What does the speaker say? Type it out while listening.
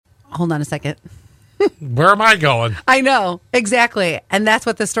hold on a second. Where am I going? I know, exactly. And that's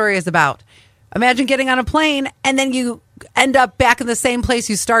what the story is about. Imagine getting on a plane and then you end up back in the same place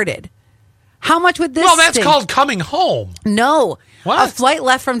you started. How much would this Well, that's stink? called coming home. No. What? A flight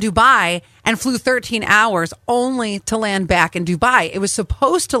left from Dubai and flew 13 hours only to land back in Dubai. It was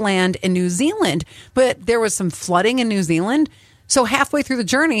supposed to land in New Zealand, but there was some flooding in New Zealand. So halfway through the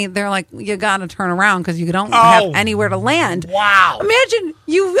journey, they're like, you got to turn around because you don't have anywhere to land. Wow. Imagine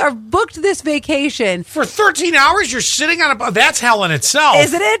you are booked this vacation. For 13 hours, you're sitting on a... That's hell in itself.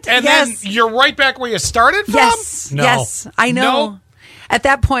 Isn't it? And Yes. then you're right back where you started from? Yes. No. Yes. I know. No. At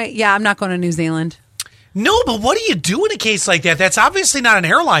that point, yeah, I'm not going to New Zealand. No, but what do you do in a case like that? That's obviously not an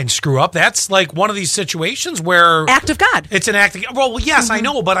airline screw up. That's like one of these situations where... Act of God. It's an act of... Well, yes, I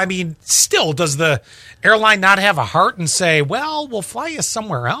know, but I mean, still, does the airline not have a heart and say, well, we'll fly you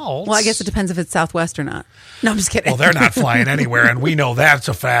somewhere else? Well, I guess it depends if it's Southwest or not. No, I'm just kidding. Well, they're not flying anywhere, and we know that's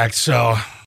a fact, so...